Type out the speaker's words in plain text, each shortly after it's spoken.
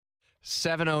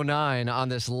7:09 on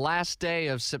this last day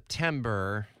of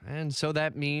September. And so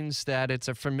that means that it's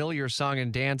a familiar song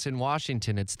and dance in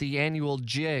Washington. It's the annual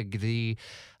jig, the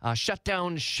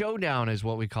Shutdown Showdown is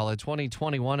what we call it,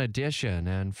 2021 edition.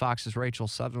 And Fox's Rachel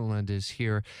Sutherland is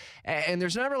here. And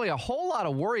there's not really a whole lot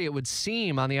of worry, it would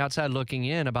seem, on the outside looking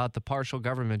in about the partial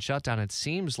government shutdown. It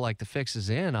seems like the fix is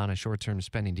in on a short-term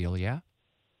spending deal, yeah?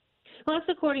 Well, that's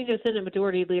according to Senate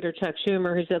Majority Leader Chuck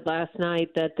Schumer, who said last night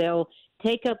that they'll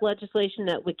take up legislation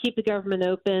that would keep the government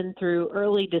open through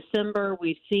early December.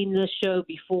 We've seen this show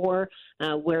before,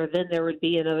 where then there would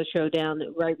be another showdown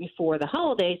right before the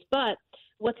holidays. But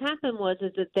what's happened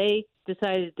is that they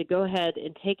decided to go ahead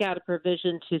and take out a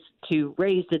provision to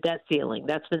raise the debt ceiling.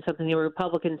 That's been something the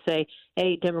Republicans say,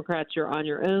 hey, Democrats, you're on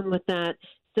your own with that.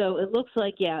 So it looks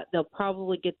like, they'll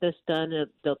probably get this done.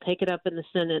 They'll take it up in the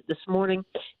Senate this morning.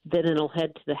 Then it'll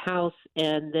head to the House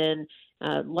and then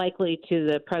likely to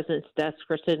the president's desk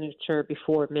for signature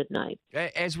before midnight.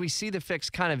 As we see the fix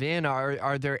kind of in,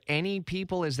 are there any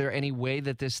people, is there any way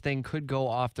that this thing could go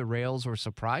off the rails or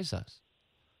surprise us?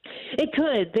 It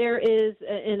could. There is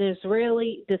an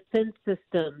Israeli defense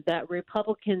system that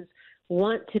Republicans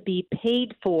want to be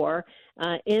paid for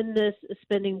in this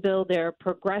spending bill. There are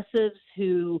progressives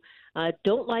who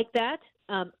don't like that.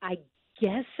 I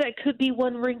guess that could be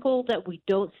one wrinkle that we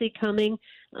don't see coming,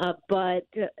 but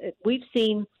we've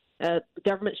seen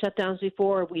government shutdowns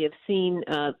before. We have seen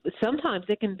sometimes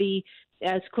it can be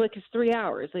as quick as 3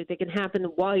 hours. Like they can happen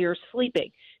while you're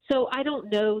sleeping. So I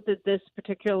don't know that this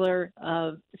particular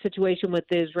situation with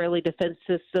the Israeli defense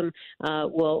system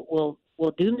will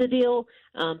doom the deal.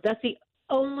 That's the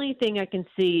only thing I can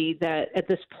see that at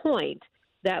this point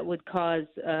that would cause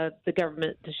the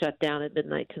government to shut down at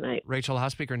midnight tonight. Rachel,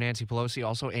 House Speaker Nancy Pelosi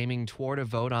also aiming toward a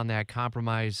vote on that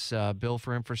compromise bill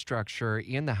for infrastructure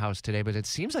in the House today, but it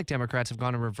seems like Democrats have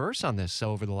gone in reverse on this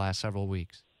over the last several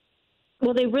weeks.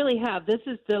 Well, they really have. This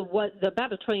is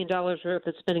about $1 trillion worth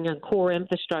of spending on core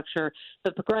infrastructure.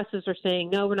 The progressives are saying,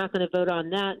 no, we're not going to vote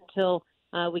on that until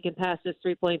we can pass this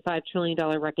 $3.5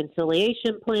 trillion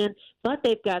reconciliation plan. But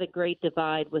they've got a great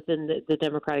divide within the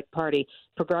Democratic Party.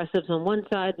 Progressives on one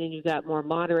side, and you've got more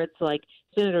moderates like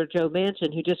Senator Joe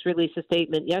Manchin, who just released a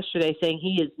statement yesterday saying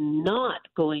he is not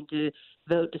going to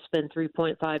vote to spend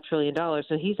 $3.5 trillion.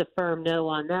 So he's a firm no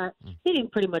on that. Getting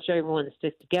pretty much everyone to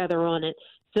stick together on it.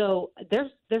 So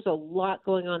there's a lot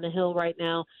going on the Hill right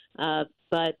now,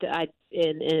 but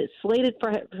it's slated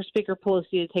for Speaker Pelosi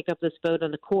to take up this vote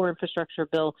on the core infrastructure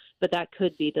bill, but that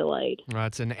could be delayed.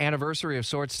 It's an anniversary of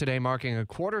sorts today, marking a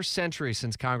quarter century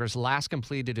since Congress last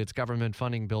completed its government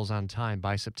funding bills on time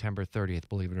by September 30th,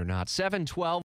 believe it or not. 7:12.